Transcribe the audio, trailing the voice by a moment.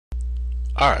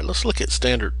Alright, let's look at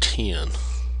Standard 10.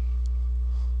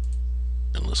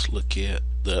 And let's look at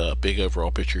the big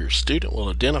overall picture. Your student will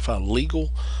identify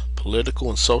legal, political,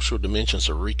 and social dimensions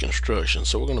of Reconstruction.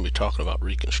 So we're going to be talking about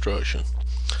Reconstruction.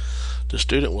 The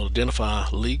student will identify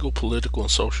legal, political,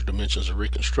 and social dimensions of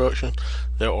Reconstruction.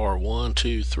 There are 1,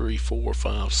 2, 3, 4,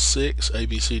 5, 6 A,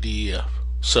 B, C, D, E, F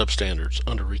substandards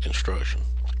under Reconstruction.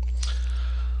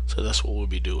 So that's what we'll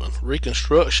be doing.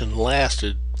 Reconstruction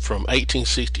lasted from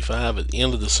 1865 at the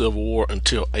end of the Civil War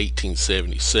until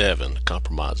 1877, the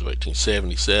Compromise of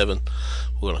 1877.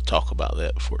 We're going to talk about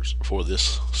that before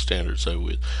this standard's over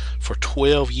with. For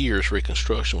 12 years,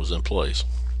 Reconstruction was in place.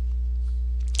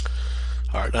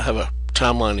 Alright, I have a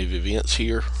timeline of events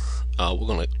here. We're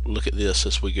going to look at this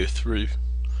as we go through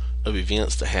of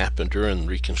events that happened during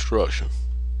Reconstruction.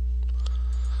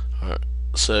 Alright,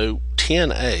 so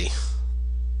 10A,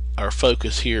 our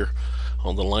focus here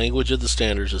on the language of the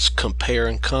standards is compare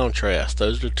and contrast.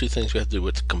 Those are the two things we have to do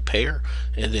with compare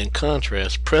and then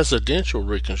contrast presidential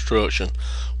Reconstruction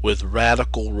with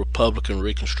radical Republican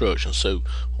Reconstruction. So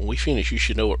when we finish, you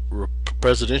should know what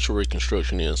presidential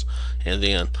Reconstruction is, and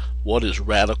then what is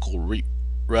radical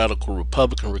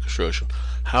Republican Reconstruction.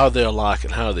 How are they alike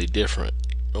and how are they different?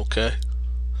 Okay,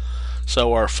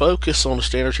 so our focus on the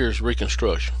standards here is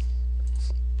Reconstruction.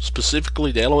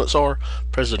 Specifically, the elements are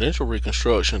presidential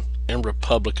Reconstruction and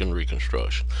Republican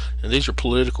Reconstruction, and these are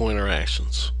political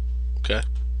interactions. Okay.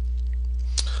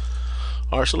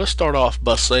 All right, so let's start off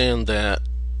by saying that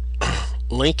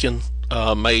Lincoln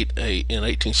in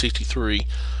 1863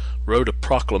 wrote a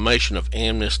proclamation of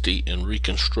amnesty and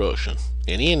Reconstruction,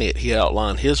 and in it he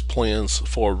outlined his plans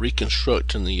for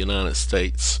reconstructing the United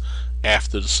States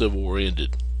after the Civil War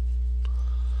ended.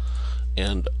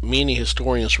 And many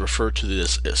historians refer to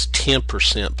this as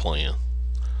 10% plan.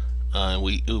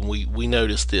 We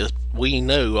notice this. We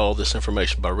know all this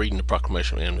information by reading the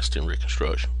Proclamation of Amnesty and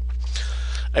Reconstruction.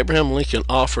 Abraham Lincoln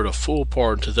offered a full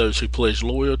pardon to those who pledged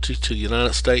loyalty to the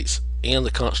United States and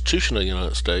the Constitution of the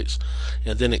United States,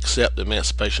 and then accept the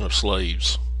emancipation of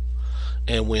slaves.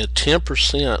 And when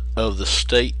 10% of the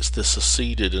states that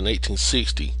seceded in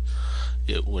 1860,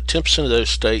 when 10% of those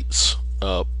states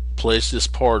pledged this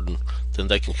pardon, then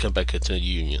they can come back into the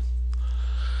Union.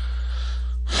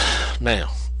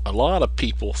 Now, a lot of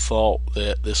people thought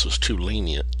that this was too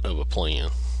lenient of a plan.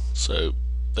 So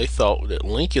they thought that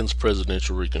Lincoln's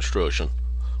presidential Reconstruction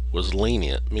was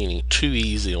lenient, meaning too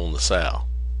easy on the South.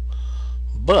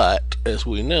 But, as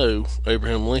we know,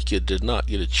 Abraham Lincoln did not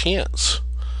get a chance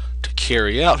to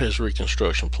carry out his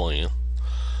Reconstruction plan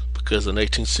because in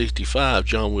 1865,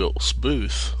 John Wilkes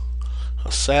Booth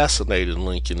assassinated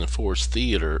Lincoln in Ford's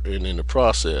Theater, and in the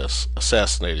process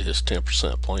assassinated his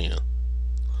 10% plan.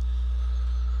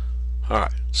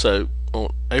 Alright, so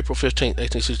on April 15,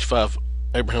 1865,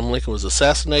 Abraham Lincoln was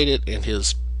assassinated and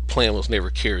his plan was never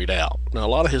carried out. Now, a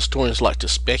lot of historians like to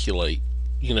speculate,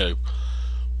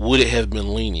 would it have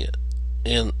been lenient?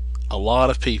 And a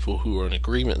lot of people who are in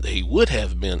agreement that he would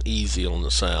have been easy on the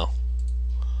South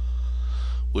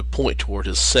would point toward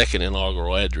his second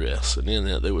inaugural address, and in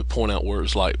that they would point out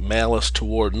words like malice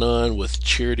toward none, with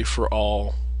charity for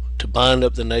all, to bind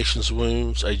up the nation's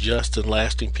wounds, a just and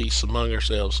lasting peace among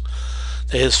ourselves.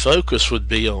 That his focus would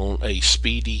be on a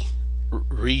speedy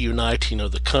reuniting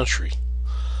of the country,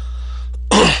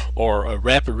 or a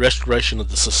rapid restoration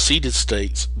of the seceded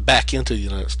states back into the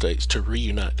United States to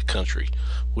reunite the country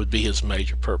would be his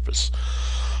major purpose.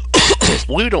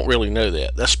 We don't really know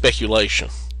that. That's speculation.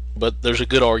 But there's a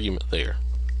good argument there.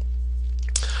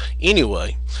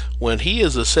 Anyway, when he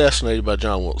is assassinated by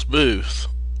John Wilkes Booth,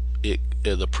 the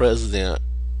vice president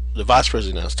of the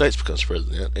United States becomes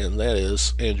president, and that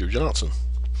is Andrew Johnson.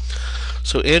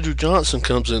 So Andrew Johnson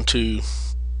comes into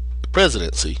the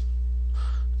presidency,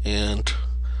 and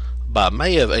by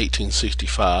May of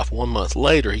 1865, 1 month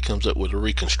later, he comes up with a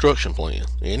Reconstruction plan.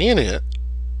 And in it,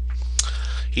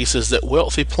 he says that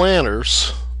wealthy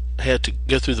planners had to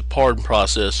go through the pardon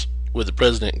process with the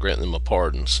president granting them a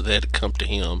pardon, so they had to come to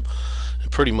him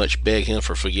and pretty much beg him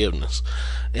for forgiveness.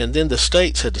 And then the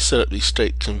states had to set up these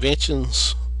state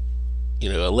conventions,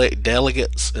 elect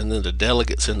delegates, and then the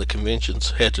delegates in the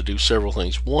conventions had to do several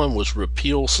things. One was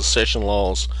repeal secession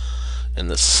laws, and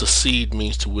the secede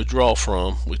means to withdraw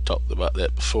from. We talked about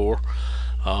that before.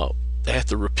 They have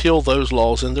to repeal those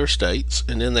laws in their states,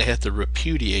 and then they have to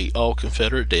repudiate all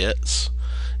Confederate debts,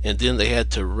 and then they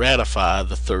had to ratify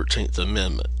the 13th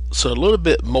Amendment. So a little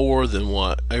bit more than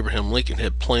what Abraham Lincoln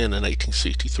had planned in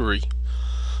 1863.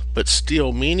 But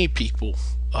still, many people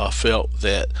felt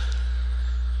that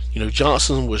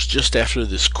Johnson was just after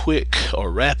this quick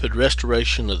or rapid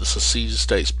restoration of the seceded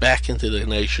states back into the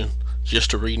nation,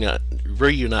 just to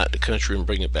reunite the country and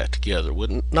bring it back together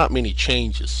with not many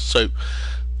changes. So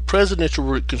presidential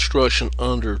Reconstruction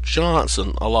under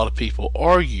Johnson, a lot of people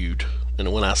argued,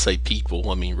 and when I say people,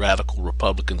 I mean radical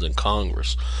Republicans in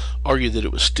Congress, argued that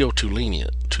it was still too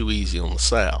lenient, too easy on the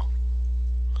South.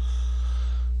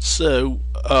 So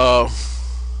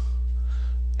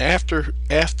after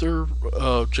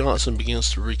Johnson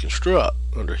begins to reconstruct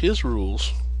under his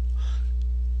rules,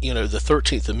 the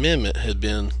 13th Amendment had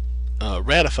been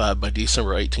ratified by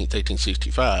December 18th,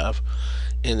 1865,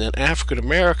 and then African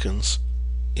Americans,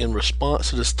 in response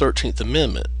to this 13th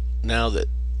Amendment, now that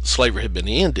slavery had been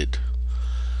ended,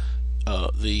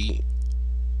 in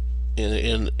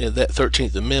that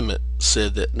 13th Amendment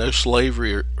said that no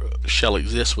slavery shall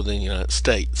exist within the United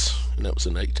States, and that was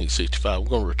in 1865. We're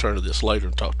going to return to this later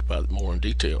and talk about it more in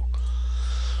detail.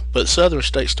 But southern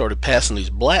states started passing these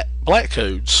black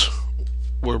codes,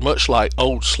 were much like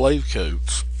old slave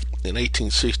codes in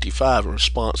 1865 in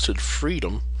response to the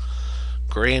freedom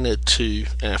granted to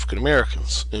African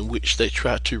Americans, in which they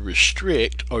tried to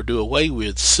restrict or do away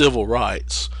with civil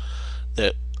rights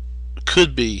that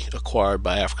could be acquired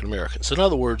by African Americans. In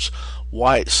other words,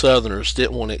 white Southerners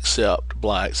didn't want to accept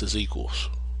blacks as equals,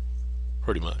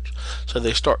 pretty much. So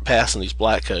they start passing these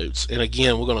black codes. And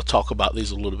again, we're going to talk about these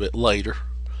a little bit later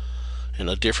in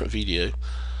a different video.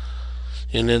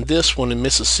 And in this one in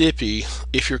Mississippi,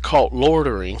 if you're caught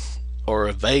loitering or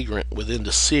a vagrant within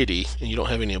the city and you don't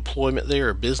have any employment there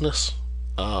or business,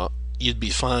 you'd be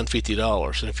fined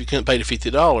 $50. And if you couldn't pay the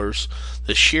 $50,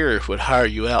 the sheriff would hire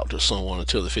you out to someone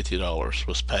until the $50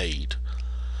 was paid.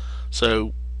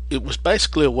 So it was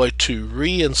basically a way to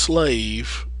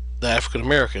re-enslave the African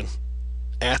American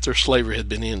after slavery had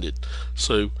been ended.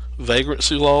 So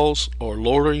vagrancy laws or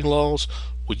loitering laws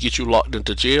would get you locked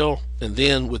into jail, and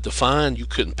then with the fine you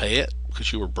couldn't pay it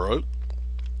because you were broke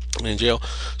in jail.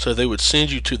 So they would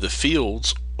send you to the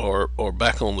fields or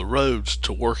back on the roads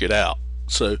to work it out.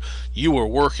 So you were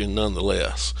working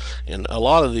nonetheless. And a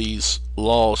lot of these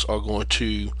laws are going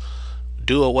to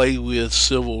do away with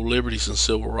civil liberties and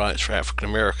civil rights for African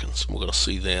Americans. We're going to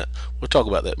see that. We'll talk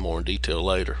about that more in detail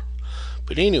later.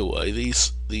 But anyway,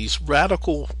 these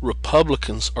radical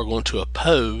Republicans are going to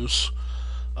oppose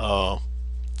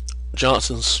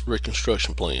Johnson's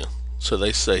Reconstruction plan. So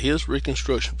they say his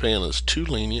Reconstruction plan is too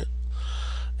lenient,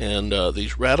 and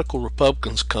these radical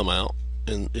Republicans come out,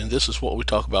 and this is what we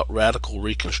talk about, radical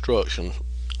Reconstruction,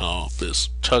 this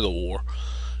tug of war,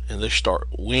 and they start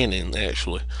winning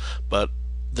actually. But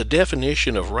the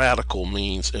definition of radical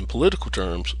means, in political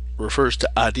terms, refers to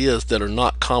ideas that are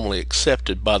not commonly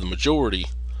accepted by the majority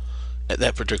at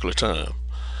that particular time.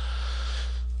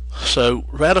 So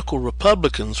radical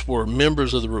Republicans were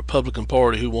members of the Republican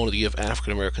Party who wanted to give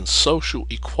African Americans social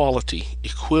equality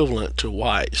equivalent to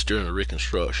whites during the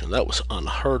Reconstruction. That was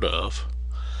unheard of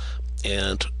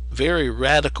and very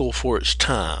radical for its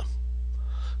time.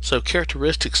 So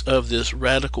characteristics of this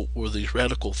radical, or these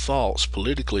radical thoughts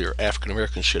politically, are African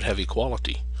Americans should have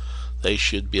equality. They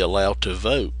should be allowed to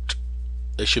vote.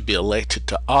 They should be elected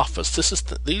to office.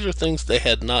 These are things they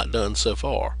had not done so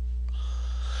far.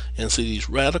 And see, these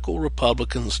radical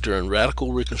Republicans during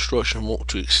radical Reconstruction want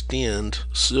to extend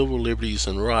civil liberties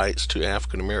and rights to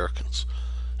African Americans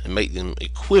and make them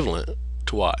equivalent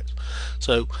to whites.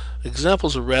 So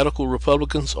examples of radical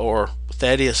Republicans are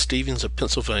Thaddeus Stevens of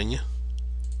Pennsylvania.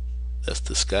 That's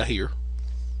this guy here,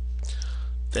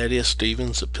 Thaddeus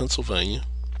Stevens of Pennsylvania.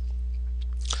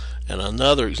 And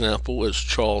another example is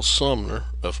Charles Sumner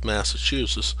of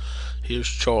Massachusetts. Here's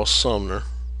Charles Sumner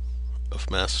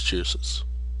of Massachusetts.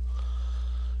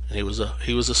 And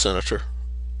he was a senator,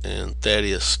 and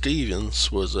Thaddeus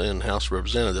Stevens was in House of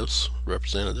Representatives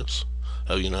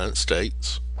of the United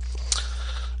States.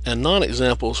 And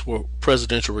non-examples were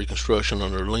presidential Reconstruction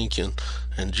under Lincoln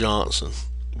and Johnson,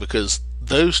 because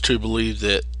those two believed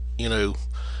that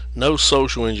no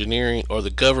social engineering, or the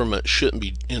government shouldn't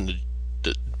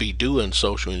be doing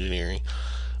social engineering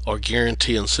or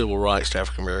guaranteeing civil rights to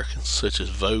African Americans, such as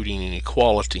voting and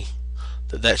equality.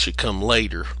 That should come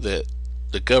later. That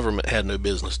the government had no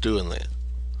business doing that.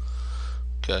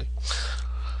 Okay,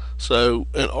 so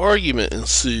an argument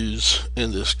ensues,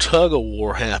 and this tug of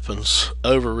war happens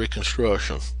over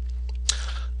Reconstruction.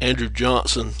 Andrew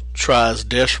Johnson tries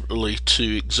desperately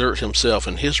to exert himself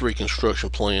in his Reconstruction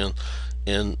plan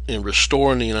in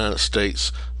restoring the United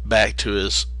States back to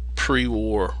its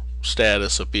pre-war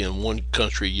status of being one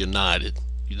country united,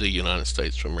 the United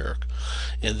States of America.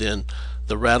 And then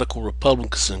the radical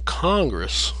Republicans in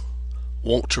Congress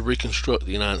want to reconstruct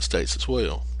the United States as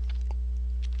well.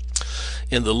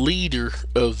 And the leader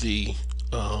of the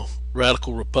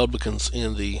radical Republicans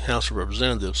in the House of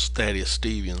Representatives, Thaddeus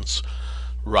Stevens,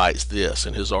 writes this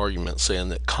in his argument, saying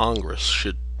that Congress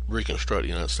should reconstruct the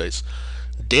United States.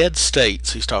 Dead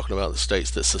states, he's talking about the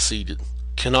states that seceded,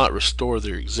 cannot restore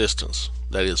their existence,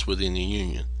 that is, within the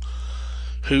Union.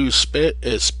 Whose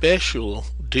special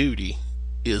duty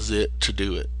is it to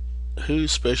do it?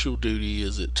 Whose special duty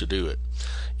is it to do it?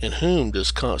 In whom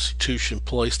does Constitution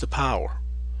place the power?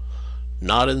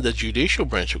 Not in the judicial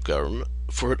branch of government,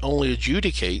 for it only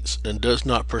adjudicates and does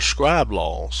not prescribe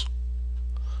laws.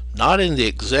 Not in the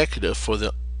executive,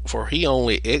 for he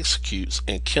only executes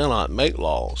and cannot make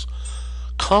laws.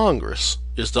 Congress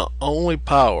is the only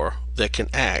power that can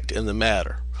act in the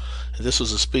matter. And this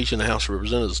was a speech in the House of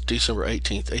Representatives December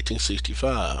 18th,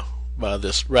 1865, by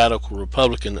this radical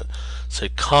Republican that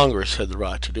said Congress had the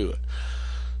right to do it.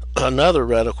 Another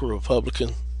radical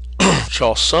Republican,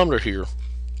 Charles Sumner, here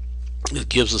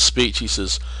gives a speech. He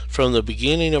says, "From the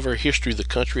beginning of our history, the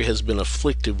country has been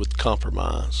afflicted with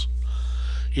compromise.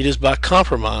 It is by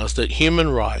compromise that human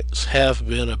rights have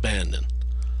been abandoned.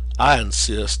 I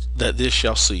insist that this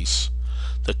shall cease.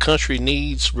 The country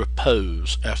needs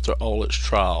repose after all its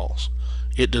trials.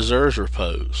 It deserves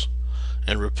repose,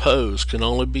 and repose can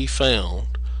only be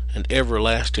found in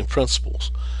everlasting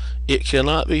principles. It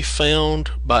cannot be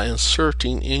found by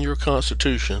inserting in your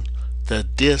Constitution the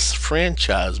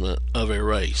disfranchisement of a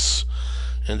race."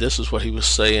 And this is what he was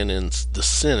saying in the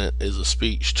Senate as a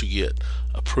speech to get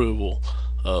approval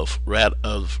of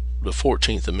the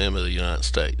 14th Amendment of the United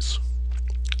States,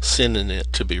 sending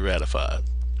it to be ratified.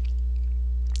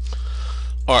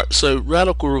 Alright, so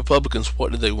radical Republicans,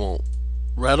 what did they want?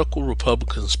 Radical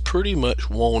Republicans pretty much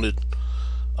wanted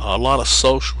a lot of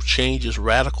social changes,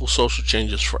 radical social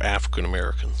changes for African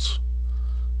Americans.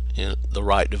 And the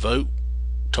right to vote,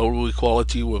 total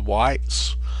equality with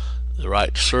whites, the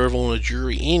right to serve on a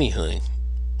jury, anything.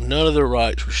 None of their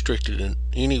rights restricted in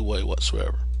any way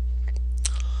whatsoever.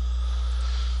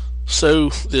 So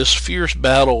this fierce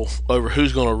battle over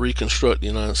who's going to reconstruct the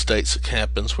United States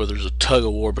happens, where there's a tug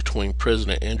of war between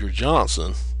President Andrew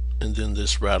Johnson and then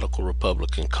this radical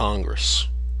Republican Congress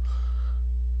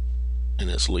and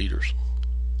its leaders.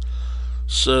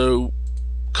 So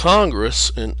Congress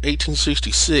in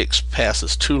 1866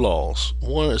 passes two laws.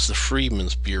 One is the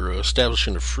Freedmen's Bureau,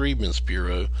 establishing the Freedmen's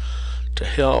Bureau to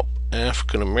help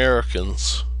African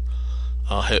Americans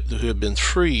who have been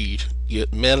freed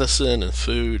get medicine and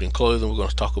food and clothing. We're going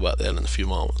to talk about that in a few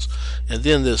moments. And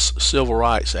then this Civil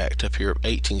Rights Act up here of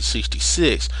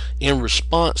 1866, in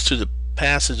response to the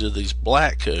passage of these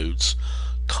black codes,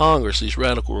 Congress, these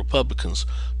radical Republicans,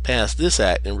 passed this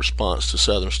act in response to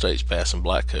southern states passing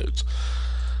black codes.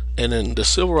 And in the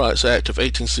Civil Rights Act of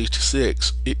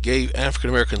 1866, it gave African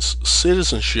Americans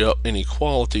citizenship and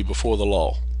equality before the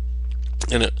law,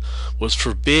 and it was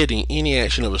forbidding any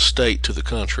action of a state to the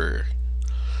contrary.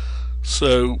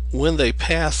 So when they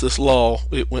passed this law,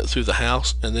 it went through the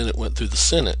House and then it went through the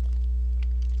Senate,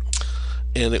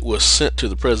 and it was sent to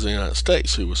the President of the United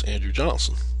States, who was Andrew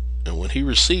Johnson. And when he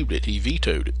received it, he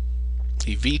vetoed it.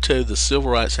 He vetoed the Civil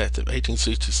Rights Act of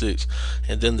 1866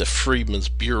 and then the Freedmen's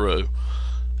Bureau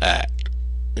Act,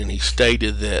 and he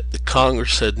stated that the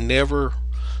Congress had never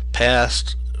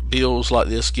passed bills like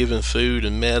this, giving food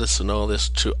and medicine, all this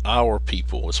to our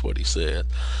people, is what he said.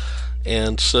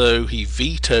 And so he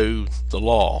vetoed the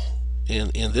law,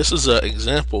 and this is an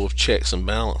example of checks and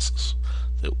balances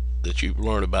that you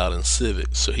learn about in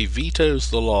civics. So he vetoes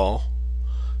the law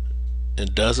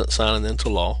and doesn't sign it into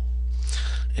law.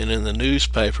 And in the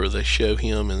newspaper they show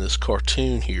him in this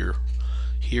cartoon here.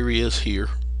 Here he is here.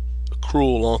 A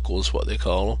cruel uncle is what they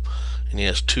call him. And he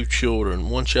has two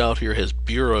children. One child here has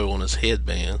bureau on his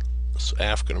headband. It's an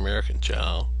African American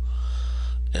child.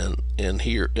 And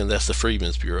here, and that's the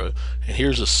Freedmen's Bureau. And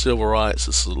here's a civil rights.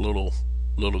 This is a little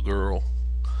girl,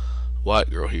 white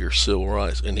girl here, civil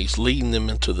rights, and he's leading them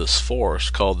into this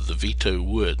forest called the Veto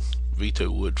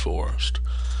Wood Forest.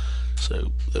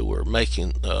 So they were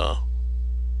making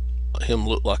him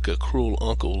look like a cruel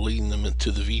uncle, leading them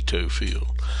into the veto field.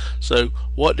 So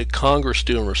what did Congress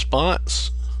do in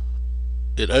response?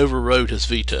 It overrode his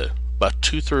veto by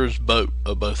 2/3 vote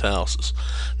of both houses.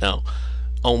 Now,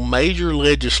 on major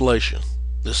legislation,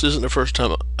 this isn't the first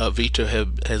time a veto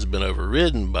has been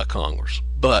overridden by Congress,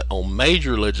 but on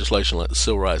major legislation like the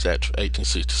Civil Rights Act of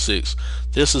 1866,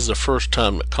 this is the first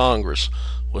time that Congress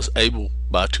was able,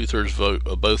 by 2/3 vote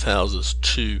of both houses,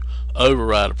 to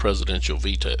override a presidential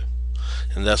veto.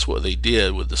 And that's what they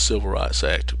did with the Civil Rights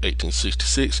Act of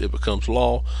 1866. It becomes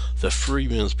law. The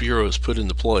Freedmen's Bureau is put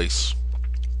into place.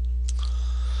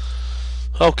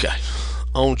 Okay.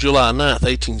 On July 9th,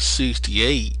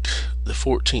 1868, the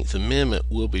 14th Amendment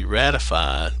will be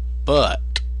ratified,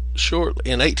 but shortly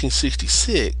in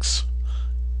 1866,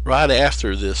 right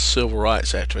after this Civil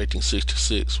Rights Act of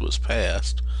 1866 was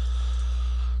passed,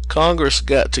 Congress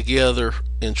got together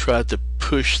and tried to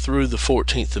push through the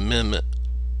 14th Amendment,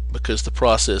 because the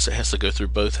process, it has to go through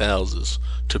both houses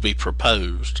to be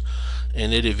proposed,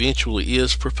 and it eventually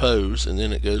is proposed, and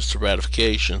then it goes to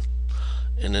ratification,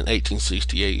 and in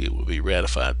 1868 it will be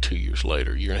ratified 2 years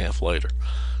later, a year and a half later.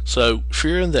 So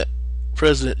fearing that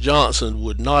President Johnson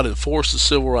would not enforce the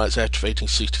Civil Rights Act of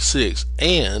 1866,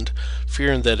 and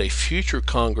fearing that a future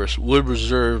Congress would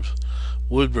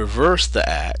reverse the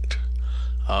act,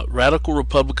 radical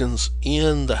Republicans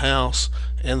in the House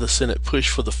and the Senate pushed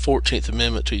for the 14th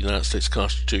Amendment to the United States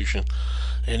Constitution,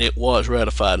 and it was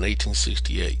ratified in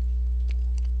 1868.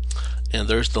 And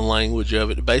there's the language of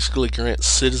it. It basically grants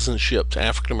citizenship to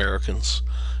African Americans,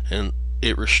 and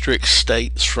it restricts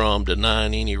states from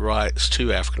denying any rights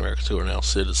to African Americans who are now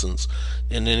citizens,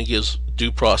 and then it gives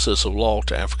due process of law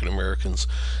to African Americans,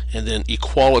 and then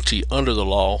equality under the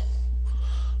law.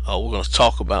 We're going to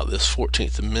talk about this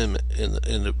 14th Amendment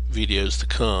in the videos to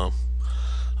come.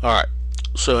 Alright,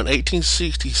 so in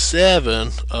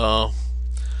 1867,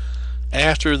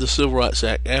 after the Civil Rights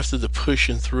Act, after the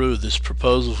pushing through this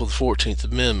proposal for the 14th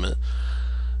Amendment,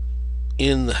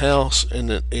 in the House, in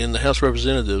the House of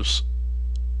Representatives,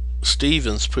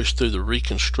 Stevens pushed through the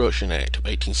Reconstruction Act of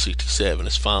 1867.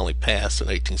 It's finally passed in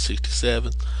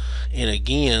 1867, and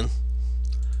again,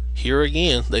 here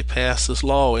again, they passed this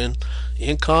law in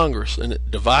Congress, and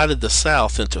it divided the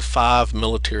South into 5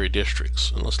 military districts.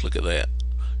 And let's look at that.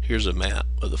 Here's a map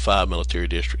of the 5 military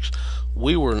districts.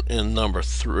 We were in number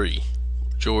 3,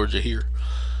 Georgia here.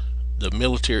 The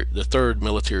 3rd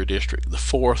military district. The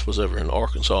 4th was over in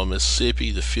Arkansas, Mississippi.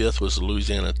 The 5th was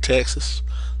Louisiana and Texas.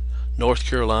 North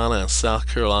Carolina and South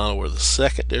Carolina were the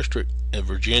 2nd district, and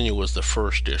Virginia was the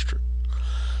 1st district.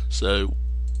 So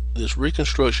this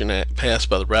Reconstruction Act passed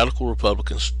by the radical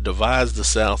Republicans divides the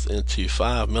South into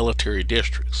 5 military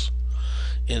districts,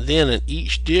 and then in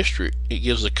each district it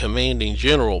gives a commanding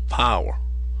general power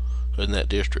in that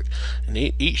district, and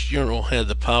each general had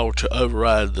the power to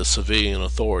override the civilian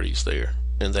authorities there,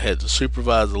 and they had to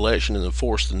supervise the election and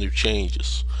enforce the new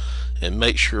changes and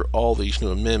make sure all these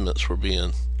new amendments were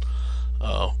being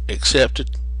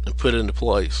accepted and put into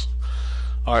place.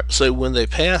 Alright, so when they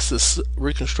passed this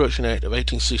Reconstruction Act of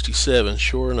 1867,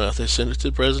 sure enough, they sent it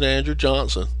to President Andrew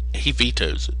Johnson. He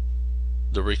vetoes it,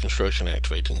 the Reconstruction Act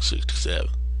of 1867.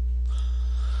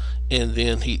 And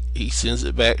then he sends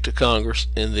it back to Congress,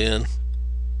 and then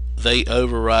they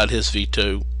override his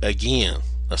veto again,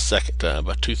 a second time,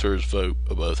 by 2/3 vote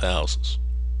of both houses.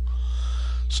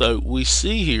 So we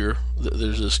see here that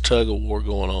there's this tug of war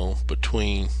going on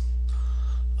between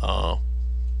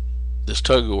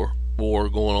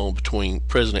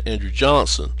President Andrew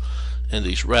Johnson and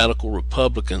these radical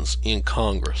Republicans in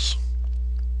Congress.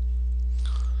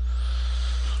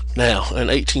 Now, in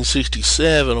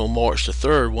 1867, on March the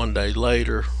 3rd, one day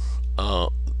later,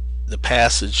 the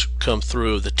passage come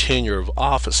through of the Tenure of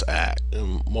Office Act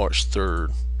on March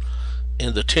 3rd.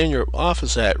 And the Tenure of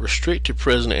Office Act restricted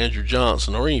President Andrew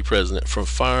Johnson, or any president, from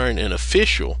firing an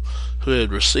official who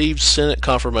had received Senate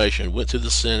confirmation, went to the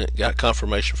Senate, got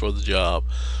confirmation for the job,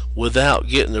 without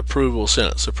getting the approval of the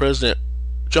Senate. So President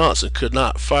Johnson could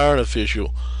not fire an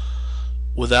official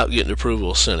without getting the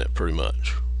approval of the Senate, pretty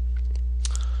much.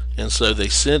 And so they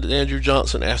sent Andrew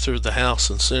Johnson after the House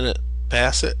and Senate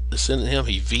pass it. They sent him.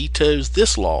 He vetoes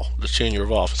this law, the Tenure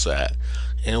of Office Act,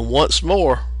 and once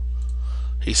more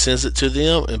he sends it to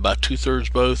them, and by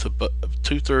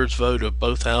 2/3 vote of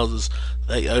both houses,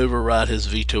 they override his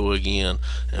veto again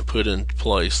and put into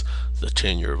place the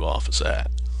Tenure of Office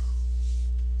Act.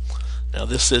 Now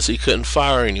this says he couldn't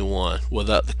fire anyone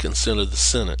without the consent of the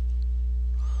Senate.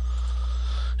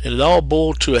 And it all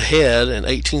boiled to a head in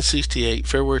 1868,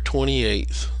 February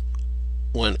 28th,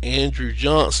 when Andrew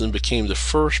Johnson became the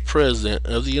first president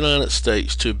of the United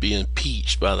States to be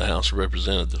impeached by the House of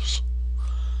Representatives.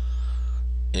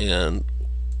 And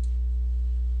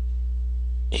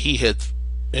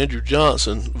Andrew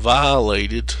Johnson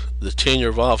violated the Tenure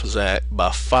of Office Act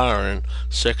by firing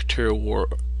Secretary of War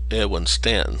Edwin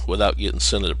Stanton without getting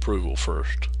Senate approval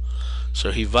first.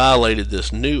 So he violated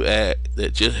this new act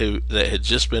that had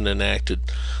just been enacted,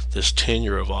 this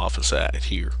Tenure of Office Act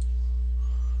here.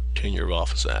 Tenure of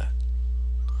Office Act.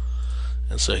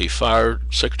 And so he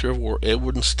fired Secretary of War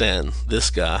Edwin Stanton, this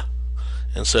guy.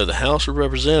 And so the House of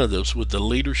Representatives, with the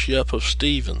leadership of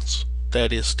Stevens,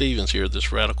 that is Stevens here,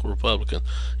 this radical Republican,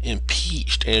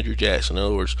 impeached Andrew Jackson. In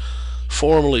other words,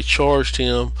 formally charged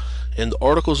him In the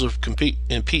articles of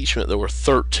impeachment, there were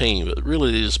 13, but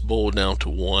really they just boiled down to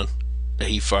one.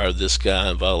 He fired this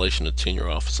guy in violation of the Tenure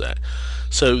Office Act.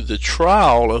 So the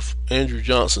trial of Andrew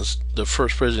Johnson, the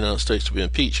first president of the United States to be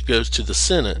impeached, goes to the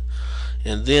Senate.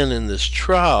 And then in this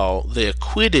trial, they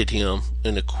acquitted him,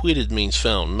 and acquitted means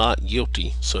found not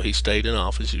guilty. So he stayed in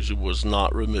office. He was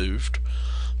not removed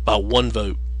by one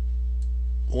vote.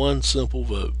 One simple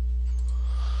vote.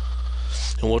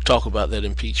 And we'll talk about that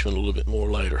impeachment a little bit more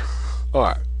later.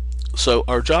 Alright, so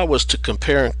our job was to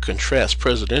compare and contrast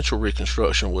presidential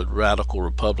Reconstruction with radical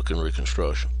Republican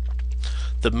Reconstruction.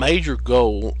 The major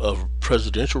goal of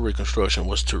presidential Reconstruction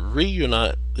was to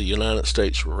reunite the United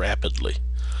States rapidly,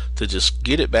 to just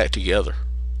get it back together.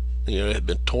 It had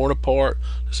been torn apart.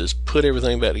 Let's just put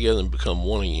everything back together and become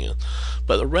one again.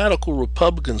 But the radical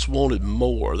Republicans wanted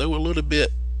more. They were a little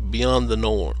bit beyond the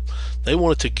norm. They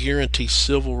wanted to guarantee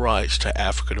civil rights to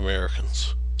African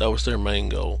Americans. That was their main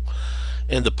goal.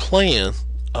 And the plan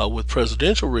with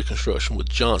presidential Reconstruction with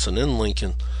Johnson and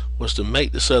Lincoln was to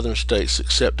make the southern states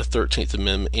accept the 13th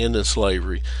Amendment, end in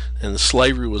slavery. And the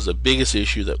slavery was the biggest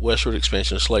issue, that westward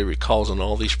expansion of slavery causing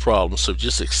all these problems. So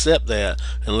just accept that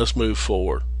and let's move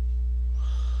forward.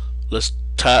 Let's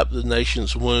tie up the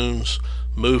nation's wounds,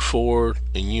 move forward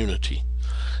in unity.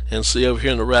 And see, over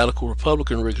here in the radical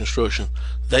Republican Reconstruction,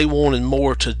 they wanted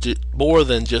more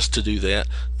than just to do that.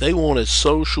 They wanted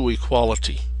social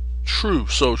equality, true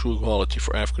social equality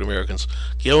for African Americans.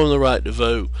 Give them the right to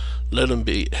vote. Let them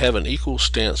have an equal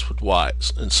stance with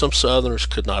whites. And some Southerners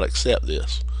could not accept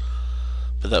this.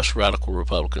 But that's radical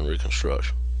Republican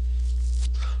Reconstruction.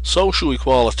 Social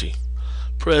equality.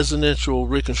 Presidential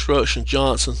Reconstruction,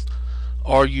 Johnson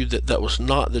argued that that was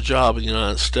not the job of the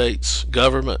United States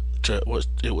government. It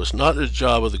was not the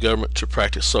job of the government to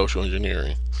practice social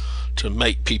engineering, to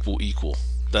make people equal.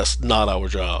 That's not our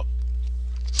job.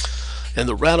 And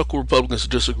the radical Republicans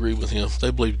disagreed with him. They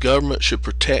believed government should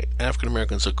protect African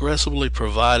Americans, aggressively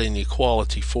providing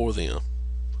equality for them.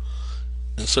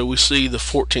 And so we see the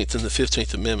 14th and the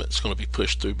 15th Amendments going to be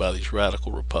pushed through by these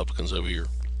radical Republicans over here.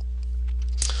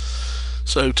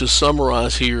 So to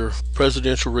summarize here,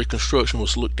 presidential Reconstruction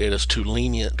was looked at as too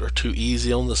lenient or too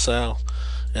easy on the South.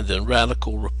 And then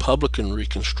radical Republican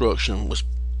Reconstruction was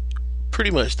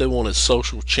pretty much, they wanted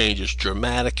social changes,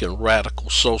 dramatic and radical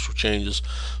social changes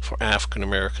for African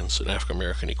Americans and African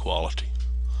American equality.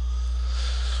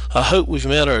 I hope we've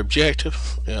met our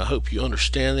objective, and I hope you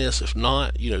understand this. If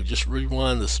not, just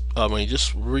rewind this,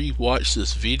 just re-watch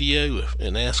this video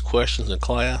and ask questions in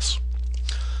class.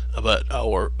 But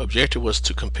our objective was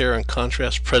to compare and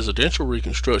contrast presidential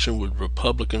Reconstruction with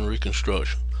Republican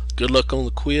Reconstruction. Good luck on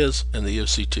the quiz and the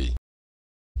EOCT.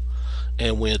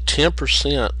 And when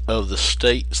 10% of the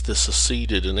states that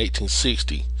seceded in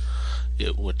 1860,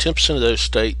 when 10% of those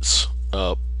states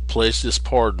pledged this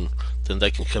pardon, then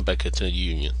they can come back into the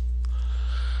Union.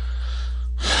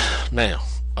 Now,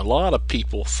 a lot of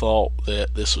people thought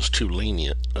that this was too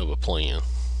lenient of a plan.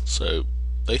 So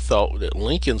they thought that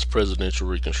Lincoln's presidential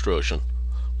Reconstruction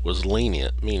was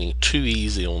lenient, meaning too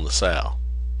easy on the South.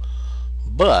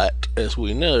 But, as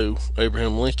we know,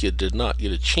 Abraham Lincoln did not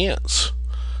get a chance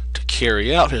to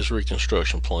carry out his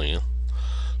Reconstruction plan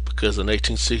because in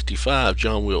 1865,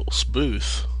 John Wilkes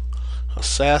Booth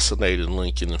assassinated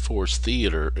Lincoln in Ford's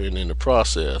Theater, and in the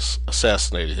process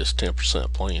assassinated his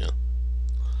 10% plan.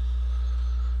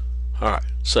 Alright,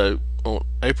 so on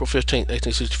April 15,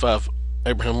 1865,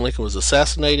 Abraham Lincoln was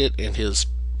assassinated and his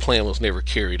plan was never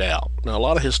carried out. Now, a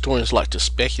lot of historians like to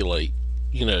speculate,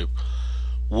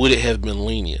 would it have been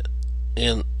lenient?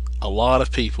 And a lot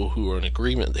of people who are in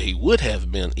agreement that he would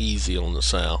have been easy on the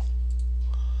South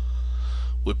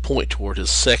would point toward his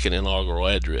second inaugural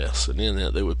address, and in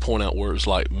that they would point out words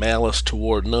like malice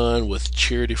toward none, with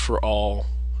charity for all,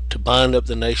 to bind up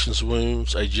the nation's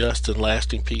wounds, a just and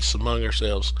lasting peace among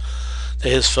ourselves. That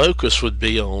his focus would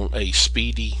be on a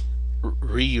speedy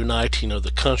reuniting of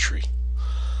the country,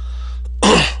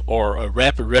 or a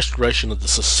rapid restoration of the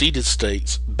seceded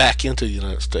states back into the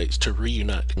United States to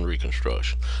reunite and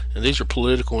Reconstruction. And these are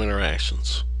political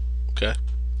interactions. Okay?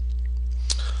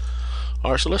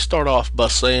 Alright, so let's start off by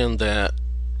saying that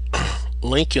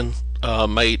Lincoln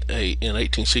in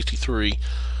 1863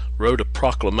 wrote a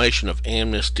proclamation of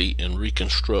amnesty and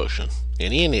Reconstruction.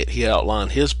 And in it he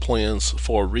outlined his plans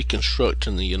for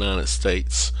reconstructing the United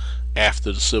States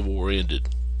after the Civil War ended.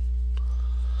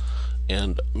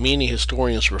 And many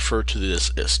historians refer to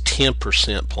this as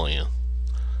 10% plan.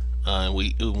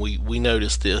 We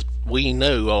notice this. We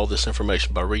know all this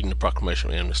information by reading the Proclamation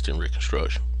of Amnesty and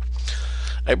Reconstruction.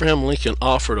 Abraham Lincoln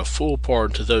offered a full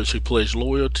pardon to those who pledged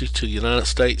loyalty to the United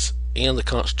States and the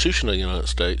Constitution of the United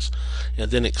States,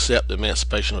 and then accept the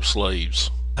emancipation of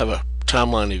slaves. I have a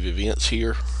timeline of events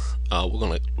here. We're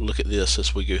going to look at this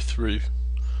as we go through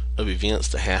of events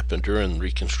that happened during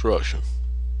Reconstruction.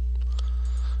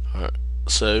 Alright,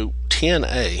 so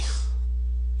 10A,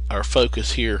 our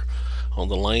focus here on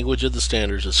the language of the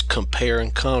standards is compare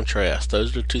and contrast.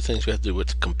 Those are the two things we have to do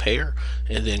with compare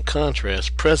and then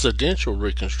contrast presidential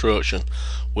Reconstruction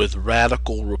with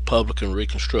radical Republican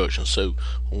Reconstruction. So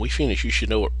when we finish, you should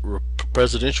know what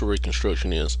presidential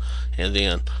Reconstruction is, and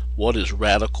then what is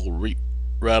radical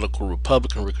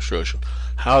Republican Reconstruction.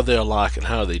 How are they alike and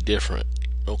how are they different?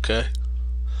 Okay,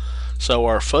 so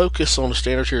our focus on the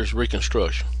standards here is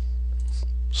Reconstruction.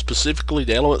 Specifically,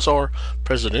 the elements are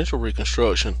presidential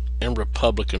Reconstruction and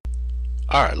Republican.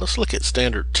 Alright, let's look at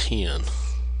Standard 10.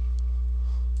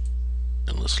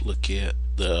 And let's look at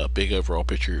the big overall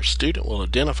picture. Your student will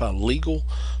identify legal,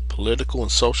 political,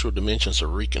 and social dimensions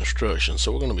of Reconstruction.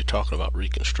 So we're going to be talking about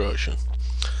Reconstruction.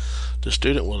 The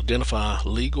student will identify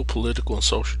legal, political, and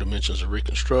social dimensions of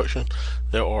Reconstruction.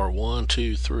 There are 1,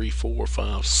 2, 3, 4,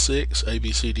 5, 6 A,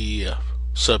 B, C, D, E, F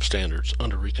substandards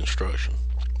under Reconstruction.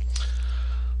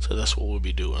 So that's what we'll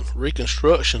be doing.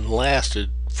 Reconstruction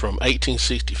lasted from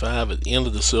 1865 at the end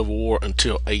of the Civil War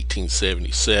until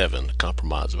 1877, the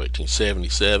Compromise of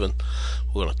 1877.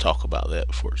 We're going to talk about that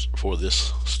before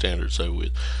this standard's over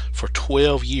with. For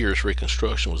 12 years,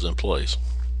 Reconstruction was in place.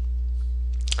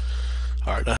 All right.